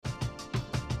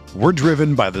We're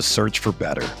driven by the search for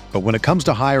better. But when it comes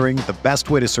to hiring, the best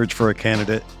way to search for a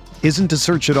candidate isn't to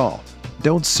search at all.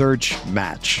 Don't search,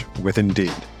 match with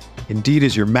Indeed. Indeed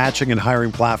is your matching and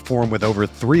hiring platform with over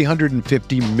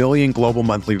 350 million global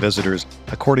monthly visitors,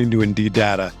 according to Indeed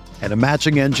data, and a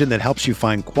matching engine that helps you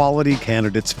find quality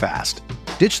candidates fast.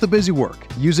 Ditch the busy work.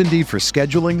 Use Indeed for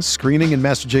scheduling, screening, and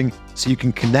messaging so you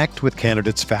can connect with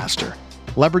candidates faster.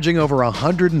 Leveraging over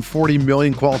 140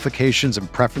 million qualifications and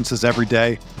preferences every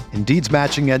day, Indeed's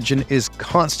matching engine is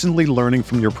constantly learning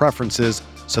from your preferences,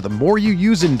 so the more you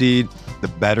use Indeed, the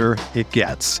better it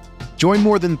gets. Join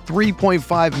more than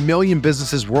 3.5 million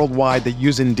businesses worldwide that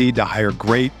use Indeed to hire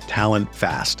great talent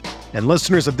fast. And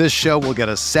listeners of this show will get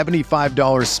a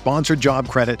 $75 sponsored job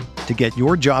credit to get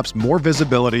your jobs more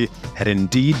visibility at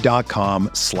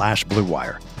Indeed.com/Blue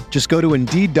Wire. Just go to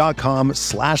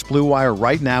Indeed.com/Blue Wire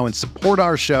right now and support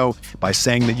our show by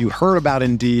saying that you heard about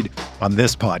Indeed on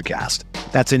this podcast.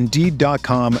 That's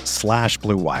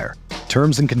Indeed.com/Blue Wire.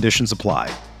 Terms and conditions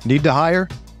apply. Need to hire?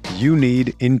 You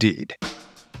need Indeed.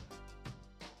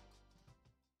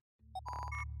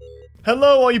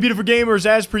 Hello, all you beautiful gamers.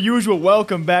 As per usual,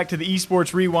 welcome back to the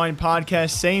Esports Rewind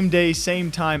podcast. Same day, same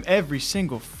time, every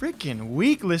single freaking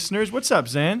week, listeners. What's up,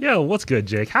 Zan? Yo, what's good,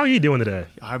 Jake? How are you doing today?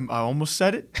 I almost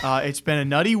said it. It's been a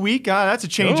nutty week. That's a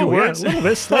change of words. Yeah, a little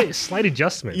bit, slight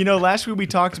adjustment. You know, last week we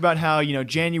talked about how,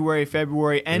 January,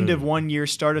 February, end of one year,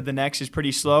 start of the next is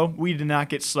pretty slow. We did not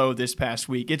get slow this past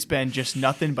week. It's been just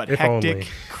nothing but hectic,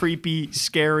 creepy,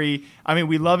 scary. I mean,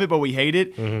 we love it, but we hate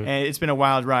it, and it's been a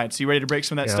wild ride. So you ready to break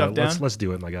some of that stuff down? Let's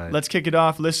do it, my guy. Let's kick it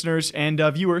off, listeners and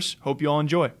viewers. Hope you all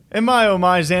enjoy. And my, oh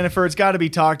my, Xanifer, it's got to be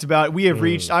talked about. We have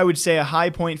reached, I would say, a high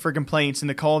point for complaints in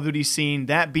the Call of Duty scene,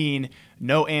 that being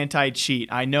no anti-cheat.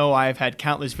 I know I've had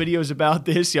countless videos about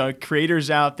this. Creators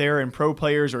out there and pro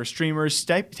players or streamers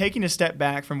taking a step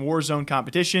back from Warzone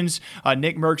competitions.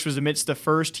 Nick Merckx was amidst the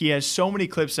first. He has so many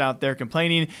clips out there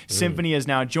complaining. Symphony has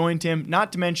now joined him.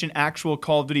 Not to mention actual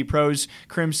Call of Duty pros,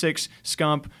 Crimsix,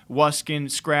 Scump, Wuskin,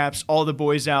 Scraps, all the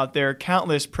boys out there.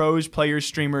 Countless pros, players,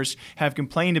 streamers have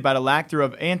complained about a lack through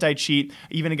of anti-cheat.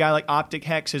 Even a guy like Optic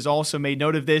Hex has also made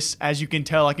note of this. As you can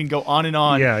tell, I can go on and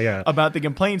on about the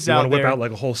complaints out there. Out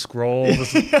like a whole scroll,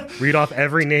 just read off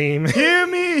every name. Hear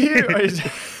me here.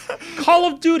 Call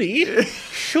of Duty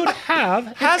should have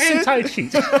an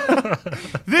anti-cheat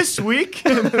this week.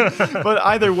 But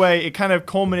either way, it kind of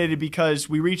culminated because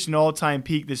we reached an all-time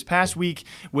peak this past week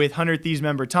with 100 Thieves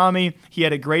member Tommy. He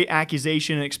had a great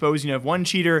accusation and exposing of one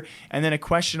cheater, and then a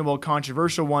questionable,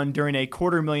 controversial one during a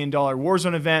 $250,000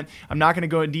 Warzone event. I'm not going to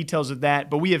go into details of that,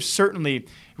 but we have certainly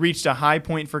reached a high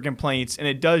point for complaints, and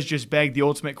it does just beg the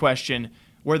ultimate question: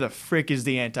 where the frick is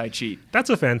the anti-cheat?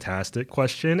 That's a fantastic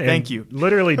question. And thank you.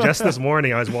 Literally just this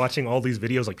morning, I was watching all these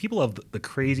videos. Like, people have the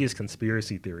craziest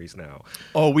conspiracy theories now.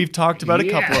 Oh, we've talked about a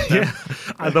couple of them.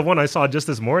 Yeah. The one I saw just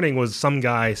this morning was some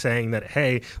guy saying that,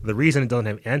 hey, the reason it doesn't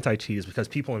have anti-cheat is because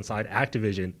people inside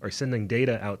Activision are sending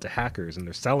data out to hackers and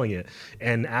they're selling it.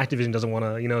 And Activision doesn't want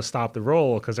to, stop the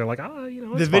roll because they're like,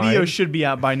 it's the video fine. should be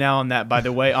out by now on that, by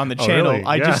the way, on the channel. Really?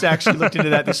 I just actually looked into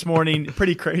that this morning.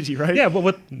 Pretty crazy, right? Yeah, but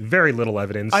with very little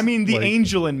evidence. I mean, the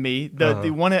angel in me,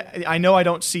 the one. I know I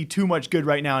don't see too much good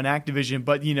right now in Activision,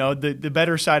 but the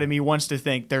better side of me wants to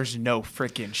think there's no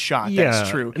freaking shot that's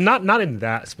true. Not in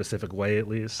that specific way, at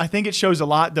least. I think it shows a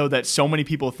lot, though, that so many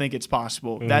people think it's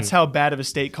possible. That's how bad of a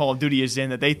state Call of Duty is in,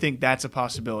 that they think that's a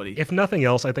possibility. If nothing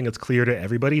else, I think it's clear to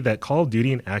everybody that Call of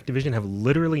Duty and Activision have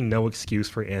literally no excuse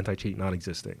for anti-cheat not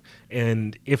existing.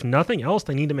 And if nothing else,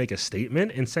 they need to make a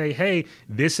statement and say, hey,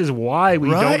 this is why we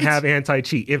don't have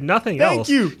anti-cheat. If nothing else,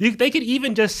 they could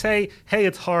even just say, hey,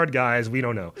 it's hard, guys. We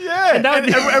don't know. Yeah. And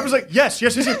everyone's like, yes,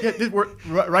 we're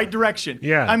right direction.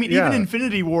 Yeah. I mean, even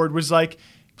Infinity Ward was like,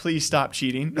 please stop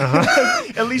cheating.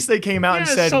 At least they came out and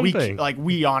said,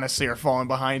 we honestly are falling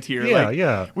behind here.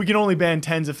 We can only ban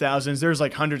tens of thousands. There's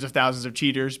like hundreds of thousands of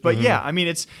cheaters. But I mean,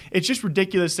 it's just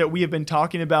ridiculous that we have been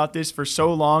talking about this for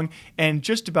so long, and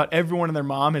just about everyone and their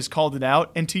mom has called it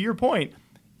out. And to your point,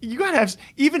 you gotta have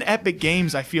even Epic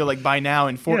Games. I feel like by now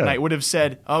in Fortnite would have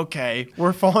said, "Okay,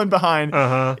 we're falling behind."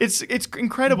 It's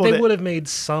incredible. They would have made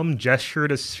some gesture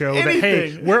to show that,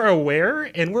 hey, we're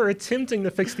aware and we're attempting to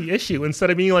fix the issue,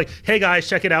 instead of being like, "Hey guys,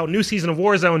 check it out! New season of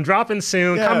Warzone dropping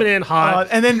soon, coming in hot."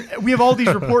 And then we have all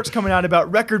these reports coming out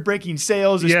about record-breaking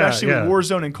sales, especially with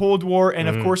Warzone and Cold War, and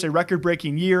of course a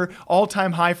record-breaking year,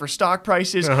 all-time high for stock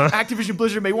prices. Activision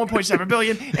Blizzard made $1.7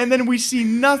 billion, and then we see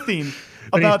nothing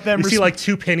about them. You see like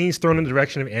 2 pennies thrown in the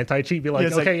direction of anti-cheat, be like,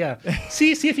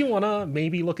 see if you want to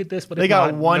maybe look at this. But they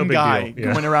got one guy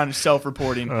going around and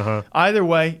self-reporting. Either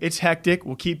way, it's hectic.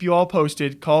 We'll keep you all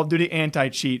posted. Call of Duty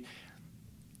anti-cheat.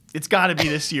 It's got to be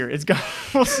this year.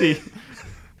 We'll see.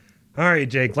 All right,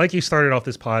 Jake, like you started off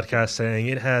this podcast saying,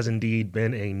 it has indeed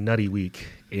been a nutty week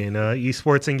in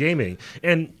esports and gaming.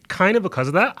 And kind of because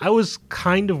of that, I was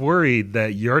kind of worried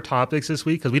that your topics this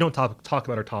week, because we don't talk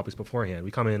about our topics beforehand.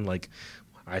 We come in like,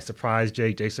 I surprise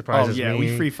Jake, Jake surprises me.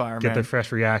 We free fire, get man. the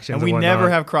fresh reactions and we never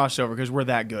have crossover because we're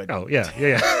that good. Oh, yeah.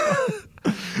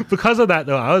 Because of that,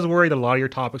 though, I was worried a lot of your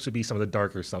topics would be some of the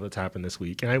darker stuff that's happened this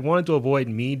week. And I wanted to avoid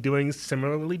me doing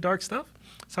similarly dark stuff.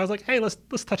 So I was like, hey, let's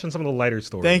touch on some of the lighter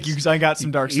stories. Thank you, because I got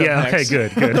some dark stuff next.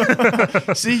 Okay,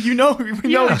 good. See, we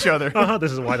know each other.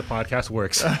 This is why the podcast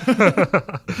works.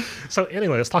 So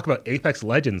anyway, let's talk about Apex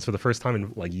Legends for the first time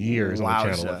in like years on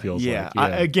the channel, it feels like. Yeah.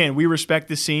 Again, we respect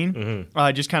the scene.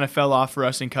 Just kind of fell off for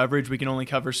us in coverage. We can only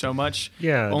cover so much.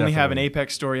 Yeah, Only have an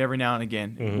Apex story every now and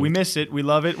again. We miss it. We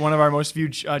love it. One of our most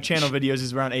viewed channel videos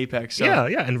is around Apex. So.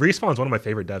 Yeah. And Respawn's one of my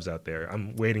favorite devs out there.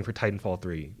 I'm waiting for Titanfall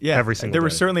 3 every single day. There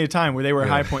was certainly a time where they were a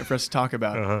high point for us to talk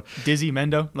about. Dizzy,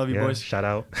 Mendo, love you boys. Shout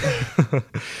out.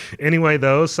 Anyway,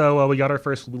 though, so we got our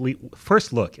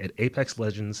first look at Apex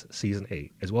Legends Season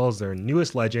 8, as well as their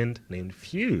newest legend named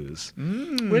Fuse,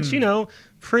 which,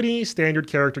 pretty standard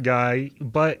character guy,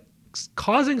 but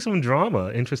causing some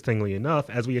drama, interestingly enough,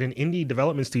 as we had an indie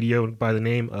development studio by the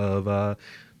name of...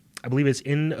 I believe it's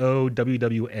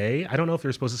NOWWA. I don't know if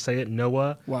you're supposed to say it,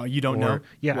 Noah. Wow, you don't know?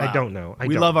 Yeah, wow. I don't know.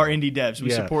 We love our indie devs. We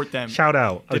support them. Shout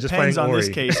out. Depends on this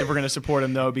case if we're going to support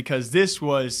them, though, because this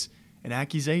was an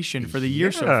accusation for the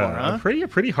year so far, huh? A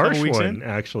pretty harsh one,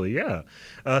 actually, yeah.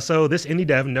 So this indie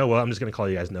dev, Noah, I'm just going to call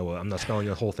you guys Noah. I'm not spelling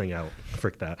the whole thing out.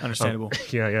 Frick that. Understandable.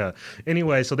 Yeah.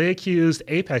 Anyway, so they accused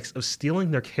Apex of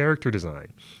stealing their character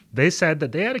design. They said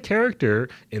that they had a character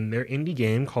in their indie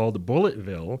game called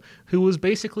Bulletville who was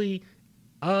basically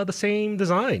the same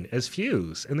design as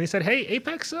Fuse. And they said, hey,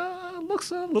 Apex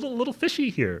looks a little fishy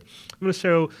here. I'm going to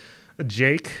show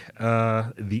Jake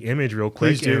the image real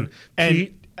quick. Please do.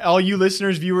 And all you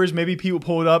listeners, viewers, maybe Pete will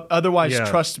pull it up. Otherwise,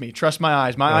 trust me. Trust my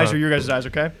eyes. My eyes are your guys' eyes,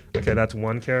 okay? Okay, that's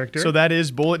one character. So that is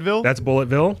Bulletville? That's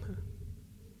Bulletville.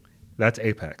 That's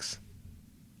Apex.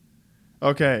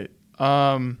 Okay.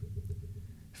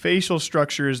 Facial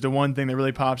structure is the one thing that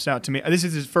really pops out to me. This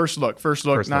is his first look.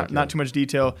 Not too much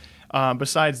detail.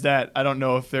 Besides that, I don't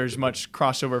know if there's much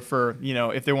crossover for,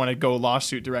 if they want to go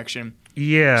lawsuit direction.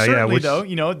 Certainly,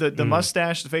 though, the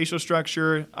mustache, the facial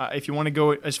structure, if you want to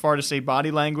go as far to say body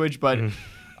language, but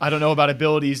I don't know about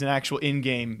abilities and actual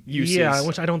in-game uses. Yeah,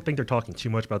 which I don't think they're talking too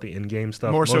much about the in-game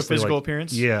stuff. More so physical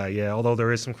appearance? Yeah. Although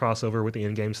there is some crossover with the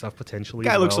in-game stuff potentially.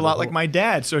 Guy looks a lot like my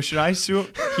dad, so should I sue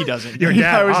him? He doesn't. Your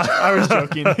dad? I was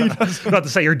joking. He doesn't. I was about to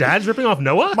say, your dad's ripping off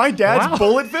Noah? My dad's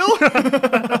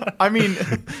Bulletville? I mean,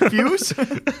 Fuse?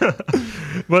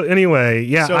 Well,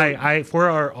 anyway, so, I for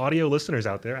our audio listeners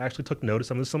out there, I actually took note of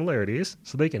some of the similarities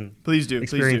so they can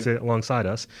experience it alongside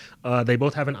us. They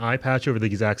both have an eye patch over the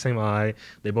exact same eye.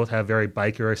 They both have very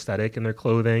biker aesthetic in their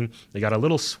clothing. They got a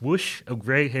little swoosh of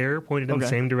gray hair pointed in the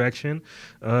same direction.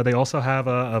 They also have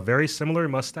a very similar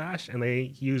mustache, and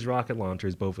they use rocket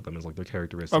launchers, both of them, as like their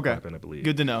characteristic weapon, I believe.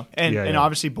 Good to know. And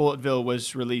obviously Bulletville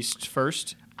was released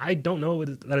first. I don't know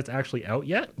that it's actually out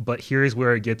yet, but here's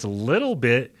where it gets a little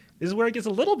bit... This is where it gets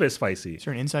a little bit spicy. Is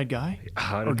there an inside guy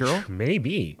or girl?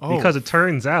 Maybe. Because it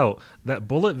turns out that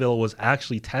Bulletville was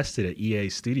actually tested at EA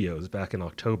Studios back in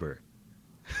October.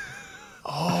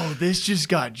 Oh, this just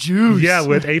got juice. Yeah,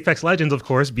 with Apex Legends, of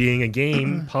course, being a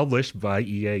game published by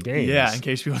EA Games. Yeah, in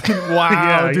case people think,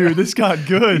 wow, dude, this got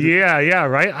good. Yeah,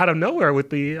 right? Out of nowhere with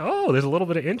there's a little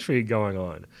bit of intrigue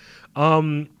going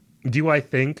on. Do I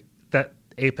think that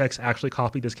Apex actually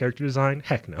copied this character design?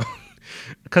 Heck no.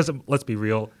 Because let's be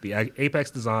real, the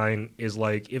Apex design is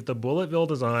like, if the Bulletville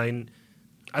design,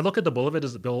 I look at the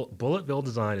Bulletville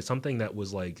design as something that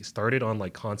was like started on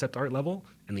like concept art level,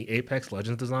 and the Apex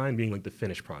Legends design being like the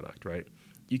finished product, right?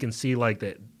 You can see like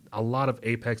that a lot of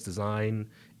Apex design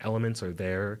elements are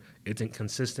there. It's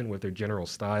inconsistent with their general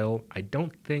style. I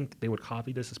don't think they would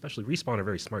copy this, especially Respawn are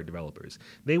very smart developers.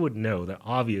 They would know that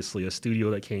obviously a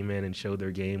studio that came in and showed their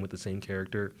game with the same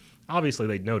character, obviously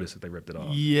they'd notice if they ripped it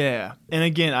off. Yeah. And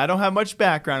again, I don't have much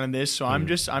background in this, so I'm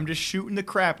just shooting the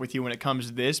crap with you when it comes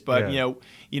to this, but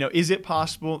is it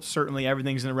possible? Certainly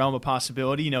everything's in the realm of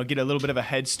possibility. Get a little bit of a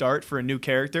head start for a new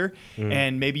character,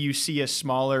 and maybe you see a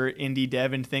smaller indie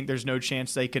dev and think there's no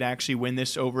chance they could actually win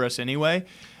this over us anyway.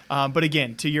 But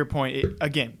again, to your point,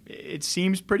 it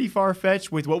seems pretty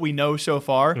far-fetched with what we know so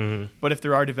far. But if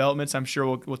there are developments, I'm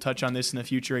sure we'll touch on this in the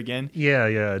future again.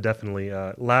 Yeah, definitely.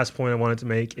 Last point I wanted to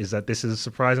make is that this is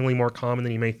surprisingly more common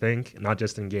than you may think, not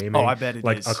just in gaming. Oh, I bet it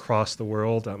is. Across the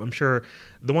world. I'm sure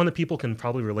the one that people can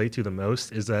probably relate to the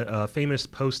most is that famous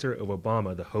poster of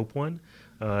Obama, the Hope one.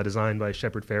 designed by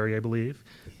Shepard Fairey, I believe.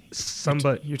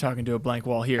 You're talking to a blank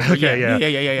wall here.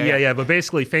 Okay, Yeah. But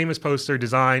basically, famous poster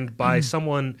designed by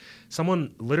someone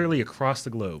literally across the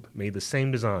globe made the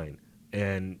same design.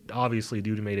 And obviously,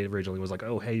 dude who made it originally was like,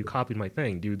 "Oh, hey, you copied my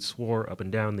thing." Dude swore up and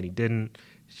down that he didn't.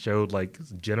 Showed like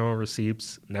general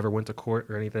receipts, never went to court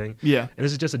or anything. Yeah. And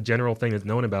this is just a general thing that's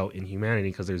known about in humanity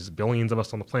because there's billions of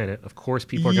us on the planet. Of course,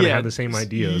 people are going to have the same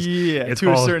ideas. Yeah,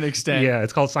 to a certain extent. Yeah,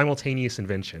 it's called simultaneous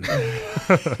invention.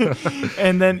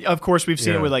 And then, of course, we've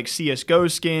seen it with like CSGO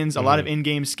skins, a lot of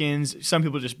in-game skins. Some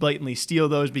people just blatantly steal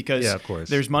those because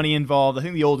there's money involved. I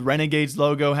think the old Renegades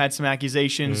logo had some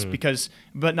accusations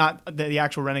but not the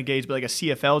actual Renegades, but like a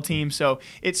CFL team. So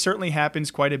it certainly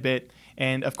happens quite a bit.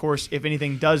 And, of course, if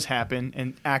anything does happen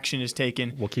and action is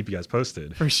taken, we'll keep you guys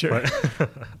posted. For sure.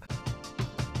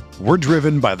 We're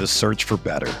driven by the search for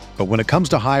better. But when it comes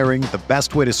to hiring, the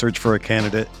best way to search for a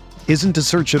candidate isn't to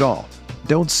search at all.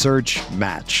 Don't search,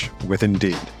 match with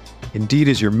Indeed. Indeed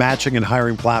is your matching and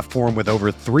hiring platform with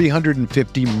over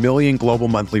 350 million global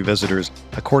monthly visitors,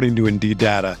 according to Indeed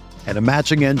data, and a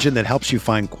matching engine that helps you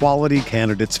find quality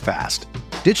candidates fast.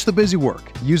 Ditch the busy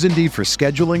work. Use Indeed for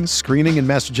scheduling, screening, and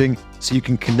messaging so you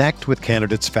can connect with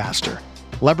candidates faster.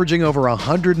 Leveraging over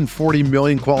 140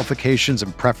 million qualifications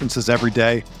and preferences every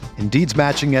day, Indeed's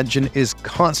matching engine is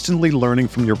constantly learning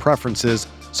from your preferences,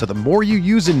 so the more you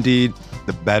use Indeed,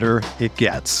 the better it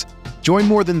gets. Join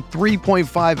more than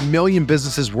 3.5 million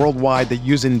businesses worldwide that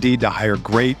use Indeed to hire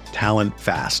great talent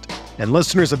fast. And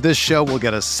listeners of this show will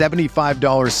get a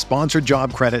 $75 sponsored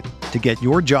job credit to get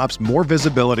your jobs more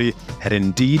visibility at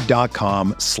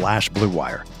Indeed.com/Blue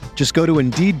Wire. Just go to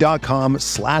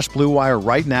Indeed.com/Blue Wire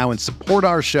right now and support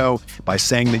our show by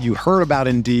saying that you heard about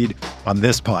Indeed on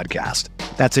this podcast.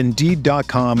 That's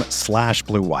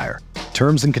Indeed.com/Blue Wire.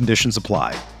 Terms and conditions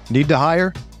apply. Need to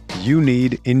hire? You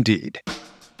need Indeed.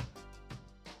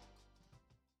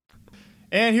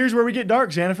 And here's where we get dark,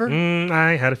 Jennifer.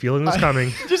 I had a feeling it was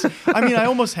coming. I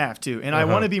almost have to. And I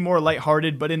want to be more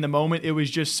lighthearted, but in the moment, it was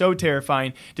just so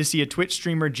terrifying to see a Twitch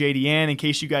streamer, JDN. In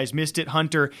case you guys missed it,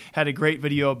 Hunter had a great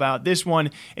video about this one.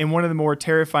 And one of the more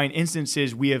terrifying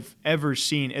instances we have ever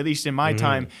seen, at least in my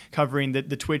time covering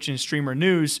the Twitch and streamer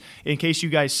news. In case you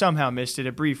guys somehow missed it,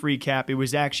 a brief recap. It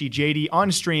was actually JD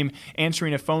on stream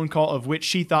answering a phone call of which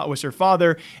she thought was her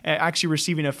father. Actually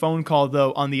receiving a phone call,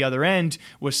 though, on the other end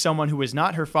was someone who was not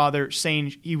her father,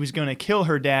 saying he was going to kill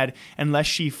her dad unless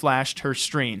she flashed her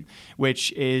stream,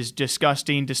 which is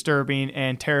disgusting, disturbing,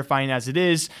 and terrifying as it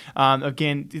is.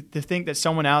 Again, to think that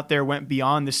someone out there went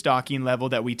beyond the stalking level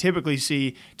that we typically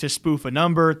see to spoof a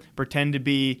number, pretend to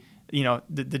be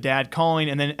the dad calling,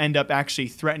 and then end up actually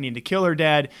threatening to kill her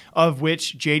dad, of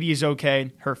which JD is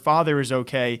okay, her father is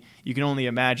okay. You can only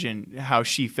imagine how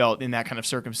she felt in that kind of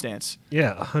circumstance.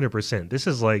 Yeah, 100%. This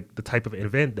is like the type of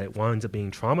event that winds up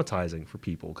being traumatizing for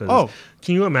people. Because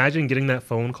can you imagine getting that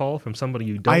phone call from somebody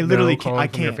you don't know, calling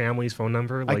from your family's phone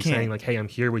number, like saying like, "Hey, I'm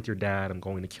here with your dad. I'm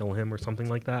going to kill him," or something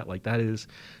like that? Like, that is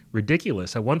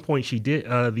ridiculous. At one point, she did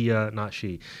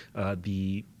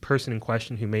the person in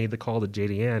question who made the call to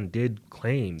JDN did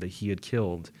claim that he had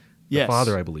killed the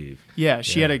father, I believe. Yeah,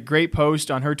 she had a great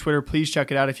post on her Twitter. Please check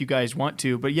it out if you guys want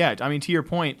to. But yeah, I mean, to your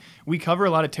point, we cover a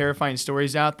lot of terrifying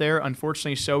stories out there.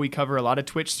 Unfortunately, so we cover a lot of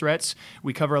Twitch threats.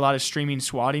 We cover a lot of streaming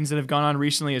swattings that have gone on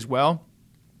recently as well.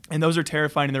 And those are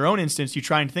terrifying in their own instance. You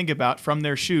try and think about from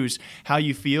their shoes how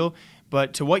you feel.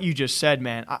 But to what you just said,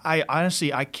 man, I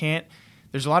honestly, I can't.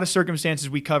 There's a lot of circumstances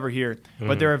we cover here,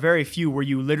 but there are very few where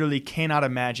you literally cannot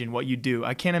imagine what you do.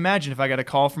 I can't imagine if I got a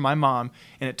call from my mom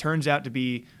and it turns out to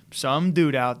be some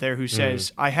dude out there who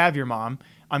says, "I have your mom.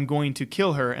 I'm going to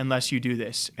kill her unless you do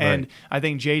this." And I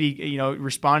think JD,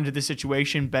 responded to the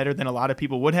situation better than a lot of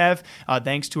people would have.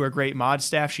 Thanks to her great mod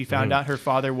staff, she found out her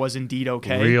father was indeed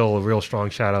okay. Real strong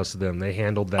shout outs to them. They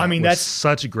handled that with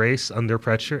such grace under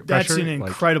pressure. That's an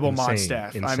incredible mod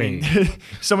staff. Insane. I mean,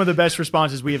 some of the best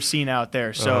responses we have seen out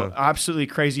there. So absolutely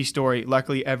crazy story.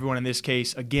 Luckily, everyone in this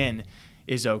case, again,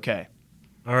 is okay.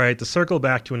 All right, to circle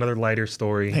back to another lighter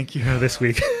story. Thank you. This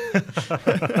week.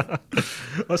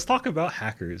 Let's talk about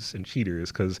hackers and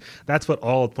cheaters, because that's what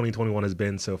all of 2021 has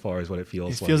been so far, is what it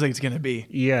feels like. It feels like it's going to be.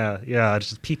 Yeah. It's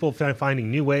just people finding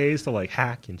new ways to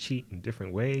hack and cheat in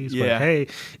different ways. Yeah. But hey,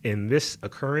 in this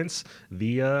occurrence,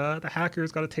 the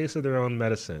hackers got a taste of their own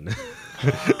medicine.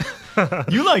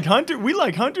 You like Hunter? We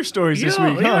like Hunter stories this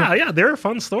week, huh? Yeah. There are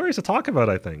fun stories to talk about,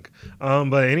 I think.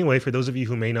 But anyway, for those of you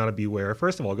who may not be aware,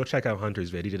 first of all, go check out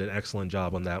Hunter's vid. He did an excellent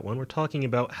job on that one. We're talking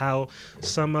about how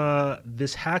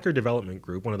this hacker development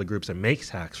group, one of the groups that makes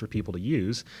hacks for people to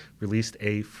use, released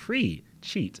a free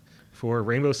cheat for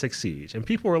Rainbow Six Siege. And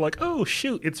people were like, oh,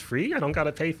 shoot, it's free? I don't got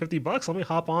to pay $50. Let me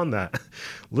hop on that.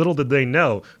 Little did they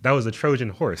know that was a Trojan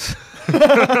horse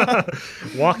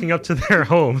walking up to their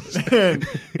homes.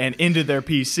 and into their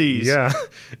PCs. Yeah.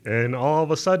 And all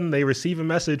of a sudden, they receive a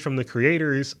message from the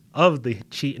creators of the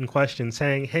cheat in question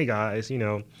saying, hey, guys,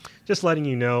 just letting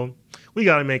you know, we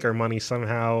got to make our money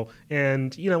somehow.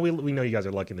 And, we know you guys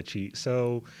are liking the cheat.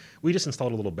 So we just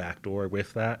installed a little backdoor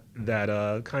with that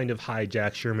kind of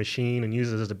hijacks your machine and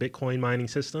uses it as a Bitcoin mining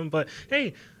system. But,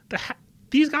 hey,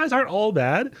 these guys aren't all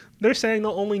bad. They're saying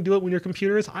they'll only do it when your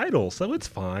computer is idle, so it's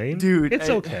fine. Dude,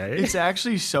 it's okay. It's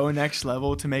actually so next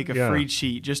level to make a free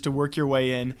cheat just to work your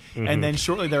way in, and then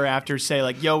shortly thereafter say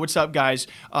like, yo, what's up, guys?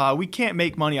 We can't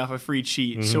make money off a free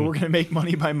cheat, so we're going to make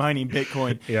money by mining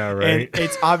Bitcoin. Yeah, right. And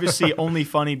it's obviously only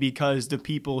funny because the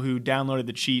people who downloaded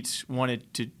the cheats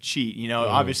wanted to cheat.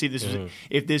 Obviously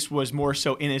if this was more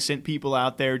so innocent people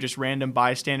out there, just random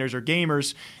bystanders or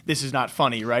gamers, this is not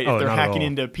funny, right? If they're hacking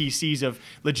into PCs of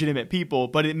legitimate people,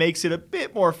 but it makes it a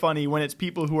bit more funny when it's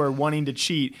people who are wanting to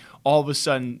cheat. All of a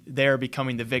sudden, they're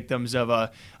becoming the victims of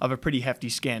a pretty hefty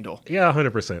scandal. Yeah,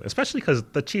 100%. Especially because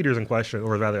the cheaters in question,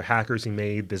 or rather hackers who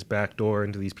made this backdoor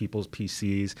into these people's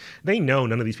PCs, they know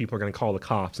none of these people are going to call the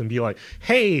cops and be like,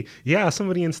 hey, yeah,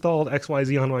 somebody installed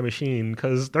XYZ on my machine,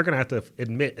 because they're going to have to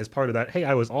admit as part of that, hey,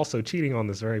 I was also cheating on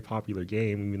this very popular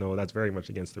game, even though that's very much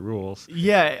against the rules.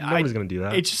 Yeah. Nobody's going to do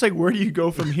that. It's just like, where do you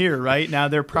go from here, right? Now,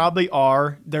 there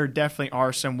definitely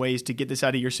are some ways to get this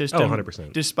out of your system. Oh,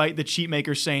 100%. Despite the cheat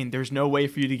maker saying there's no way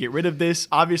for you to get rid of this.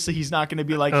 Obviously, he's not going to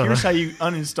be like, here's how you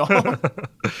uninstall.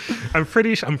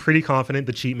 I'm pretty confident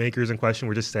the cheat makers in question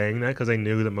were just saying that because they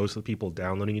knew that most of the people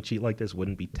downloading a cheat like this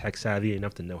wouldn't be tech savvy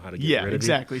enough to know how to get rid of it. Yeah,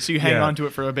 exactly. So you hang on to it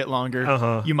for a bit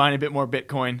longer. You mine a bit more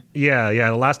Bitcoin. Yeah.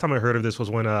 The last time I heard of this was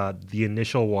when the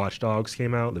initial Watch Dogs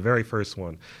came out, the very first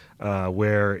one.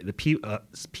 Where the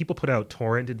people put out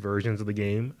torrented versions of the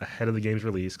game ahead of the game's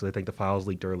release because I think the files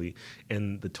leaked early,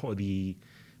 and the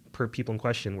people in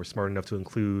question were smart enough to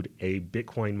include a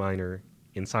Bitcoin miner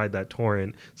inside that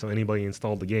torrent, so anybody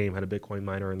installed the game had a Bitcoin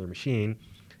miner on their machine.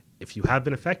 If you have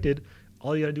been affected,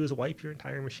 all you got to do is wipe your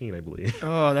entire machine, I believe.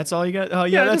 Oh, that's all you got? Oh,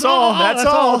 yeah, that's all. That's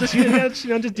all. Just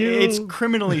do. It's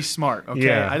criminally smart, okay?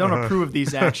 Yeah, I don't approve of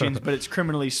these actions, but it's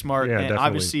criminally smart and definitely.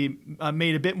 Obviously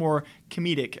made a bit more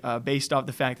comedic based off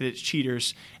the fact that it's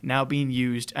cheaters now being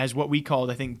used as what we called,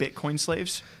 I think, Bitcoin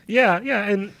slaves. Yeah,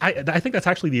 and I think that's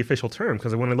actually the official term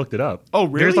because when I looked it up. Oh,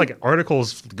 really? There's like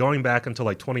articles going back until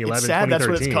like 2011, it's sad 2013. That's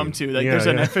what it's come to. Like, there's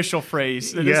an official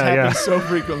phrase that happens so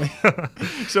frequently.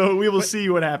 So we will see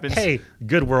what happens. Hey,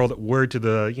 good world, word to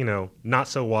the, not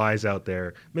so wise out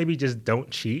there. Maybe just don't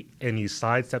cheat and you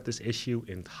sidestep this issue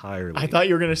entirely. I thought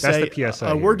you were going to say, the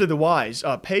PSA word to the wise,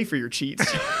 pay for your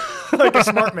cheats. Like a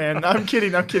smart man. I'm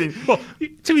kidding. Well,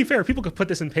 to be fair, people could put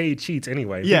this in paid cheats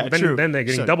anyway. Yeah, true. Then they're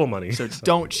getting double money. So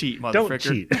don't cheat, motherfucker. Don't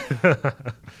cheat.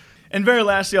 And very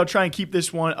lastly, I'll try and keep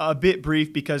this one a bit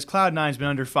brief because Cloud9's been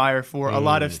under fire for a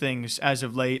lot of things as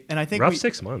of late. And I think rough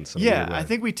 6 months. I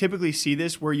think we typically see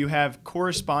this where you have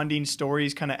corresponding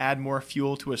stories kind of add more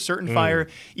fuel to a certain fire,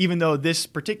 even though this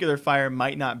particular fire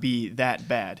might not be that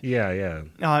bad. Yeah.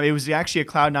 It was actually a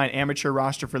Cloud9 amateur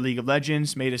roster for League of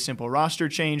Legends, made a simple roster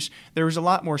change. There was a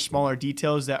lot more smaller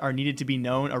details that are needed to be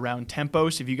known around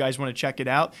Tempos if you guys want to check it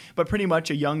out. But pretty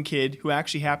much a young kid who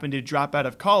actually happened to drop out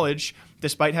of college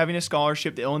despite having a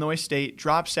scholarship to Illinois State,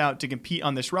 drops out to compete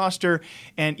on this roster.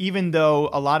 And even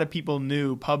though a lot of people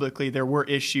knew publicly there were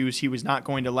issues, he was not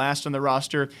going to last on the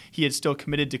roster, he had still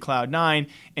committed to Cloud9.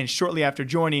 And shortly after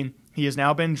joining, he has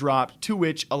now been dropped, to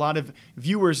which a lot of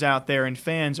viewers out there and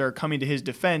fans are coming to his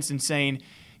defense and saying,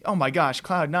 oh my gosh,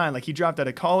 Cloud9, like he dropped out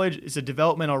of college, it's a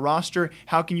developmental roster.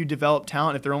 How can you develop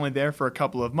talent if they're only there for a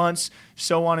couple of months?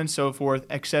 So on and so forth,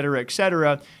 et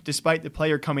cetera, despite the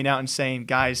player coming out and saying,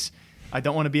 guys, I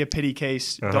don't want to be a pity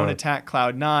case. Don't attack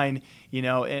Cloud9,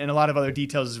 and a lot of other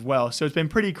details as well. So it's been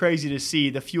pretty crazy to see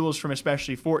the fuels from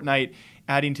especially Fortnite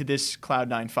adding to this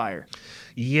Cloud9 fire.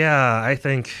 Yeah, I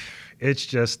think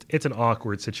it's an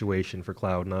awkward situation for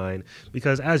Cloud9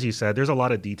 because, as you said, there's a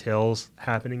lot of details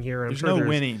happening here. There's no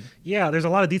winning. Yeah, there's a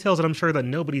lot of details that I'm sure that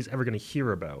nobody's ever going to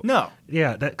hear about. No.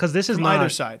 Yeah, because this is from not either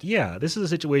side. Yeah, this is a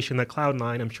situation that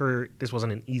Cloud9, I'm sure this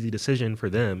wasn't an easy decision for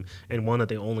them and one that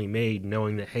they only made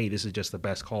knowing that, hey, this is just the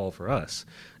best call for us.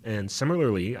 And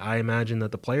similarly, I imagine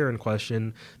that the player in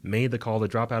question made the call to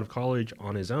drop out of college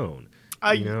on his own.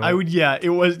 I would,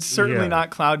 it was certainly not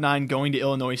Cloud9 going to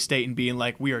Illinois State and being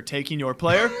like, we are taking your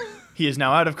player. He is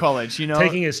now out of college,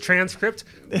 Taking his transcript,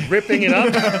 ripping it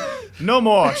up. No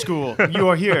more school. You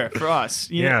are here for us.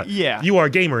 Yeah. You are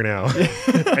gamer now,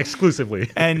 exclusively.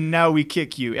 And now we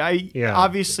kick you.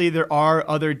 Obviously, there are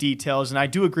other details, and I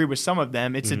do agree with some of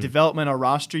them. It's a developmental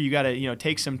roster. You got to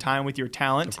take some time with your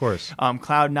talent. Of course.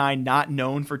 Cloud9 not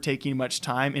known for taking much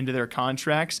time into their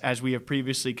contracts, as we have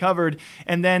previously covered.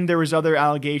 And then there was other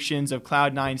allegations of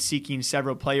Cloud9 seeking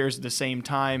several players at the same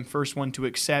time. First one to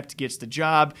accept gets the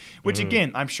job, which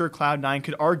again, I'm sure Cloud9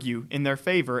 could argue in their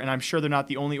favor, and I'm sure they're not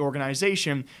the only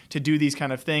organization to do these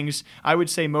kind of things. I would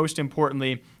say most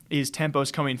importantly is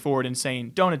Tempos coming forward and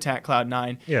saying, don't attack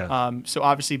Cloud9. Yeah. So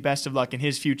obviously best of luck in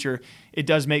his future. It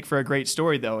does make for a great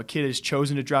story, though. A kid has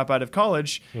chosen to drop out of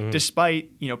college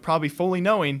despite, probably fully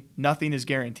knowing nothing is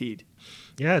guaranteed.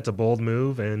 Yeah, it's a bold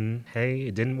move, and hey,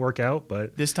 it didn't work out,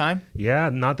 but... This time? Yeah,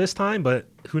 not this time, but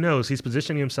who knows? He's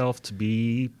positioning himself to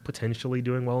be potentially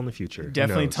doing well in the future.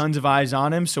 Definitely tons of eyes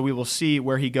on him, so we will see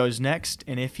where he goes next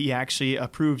and if he actually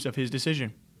approves of his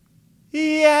decision.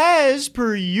 As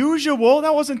per usual.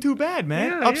 That wasn't too bad,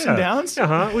 man. Ups and downs.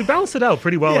 We balanced it out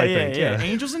pretty well, I think. Yeah.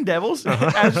 Angels and devils.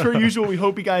 As per usual, we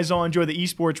hope you guys all enjoy the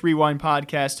Esports Rewind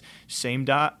podcast. Same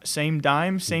dime, same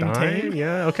time.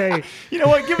 Yeah, okay. You know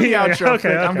what? Give me the outro.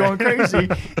 Okay. I'm going crazy.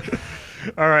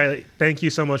 All right. Thank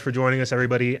you so much for joining us,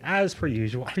 everybody. As per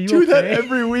usual. Are you do okay? that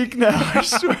every week now. I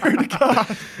swear to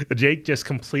God. Jake just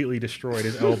completely destroyed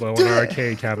his elbow on our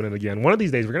arcade cabinet again. One of these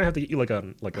days, we're gonna have to get you like a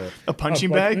punching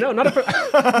bag. No, not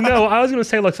a. No, I was gonna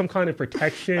say like some kind of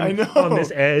protection on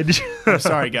this edge. I'm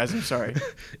sorry, guys. I'm sorry.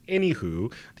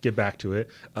 Anywho, to get back to it,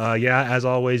 as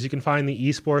always, you can find the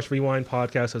Esports Rewind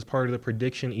podcast as part of the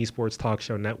Prediction Esports Talk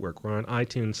Show Network. We're on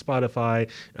iTunes, Spotify,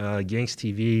 Yanks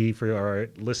TV for our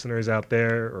listeners out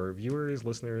there, or viewers,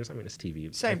 listeners. I mean, it's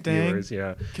TV. Same thing. Viewers,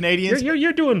 yeah. Canadians.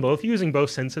 You're doing both, using both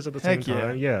senses at the same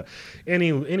time. Yeah.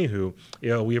 Anywho,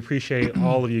 we appreciate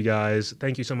all of you guys.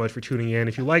 Thank you so much for tuning in.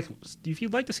 If you'd like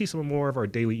to see some more of our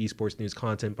daily esports news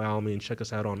content, by all means, check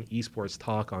us out on Esports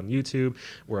Talk on YouTube.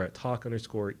 We're at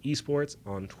talk_esports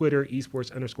on Twitter,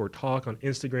 esports_talk on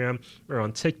Instagram. We're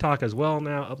on TikTok as well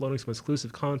now, uploading some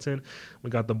exclusive content. We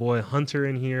got the boy Hunter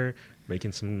in here,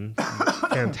 making some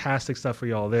fantastic stuff for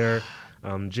y'all there.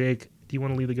 Jake, do you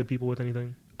want to leave the good people with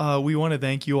anything? We want to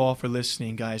thank you all for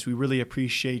listening, guys. We really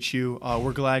appreciate you.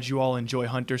 We're glad you all enjoy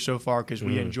Hunter so far because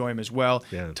we enjoy him as well.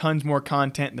 Yeah. Tons more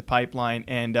content in the pipeline.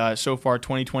 And so far,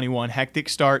 2021, hectic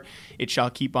start. It shall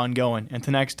keep on going.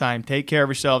 Until next time, take care of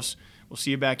yourselves. We'll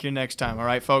see you back here next time. All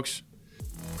right, folks?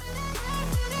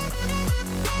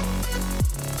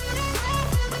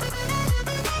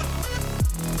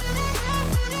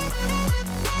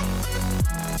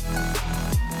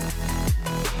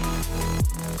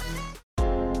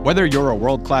 Whether you're a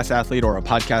world-class athlete or a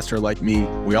podcaster like me,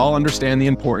 we all understand the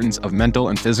importance of mental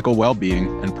and physical well-being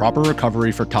and proper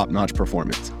recovery for top-notch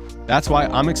performance. That's why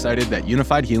I'm excited that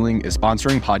Unified Healing is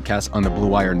sponsoring podcasts on the Blue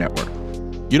Wire Network.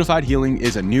 Unified Healing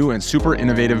is a new and super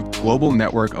innovative global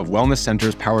network of wellness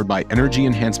centers powered by Energy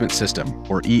Enhancement System,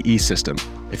 or EE System.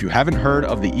 If you haven't heard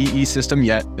of the EE System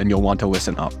yet, then you'll want to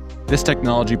listen up. This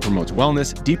technology promotes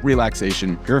wellness, deep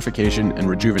relaxation, purification, and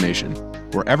rejuvenation.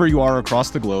 Wherever you are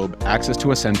across the globe, access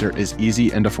to a center is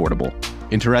easy and affordable.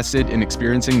 Interested in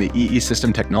experiencing the EE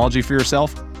System technology for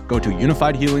yourself? Go to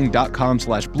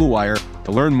unifiedhealing.com/bluewire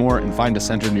to learn more and find a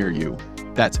center near you.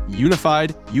 That's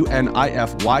unified,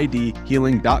 UNIFYD,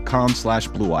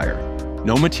 healing.com/bluewire.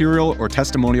 No material or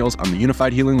testimonials on the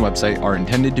Unified Healing website are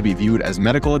intended to be viewed as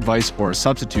medical advice or a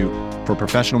substitute for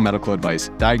professional medical advice,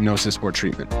 diagnosis, or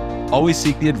treatment. Always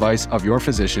seek the advice of your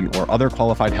physician or other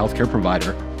qualified healthcare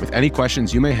provider with any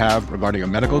questions you may have regarding a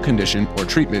medical condition or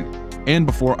treatment and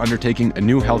before undertaking a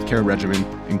new healthcare regimen,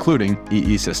 including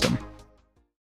EE System.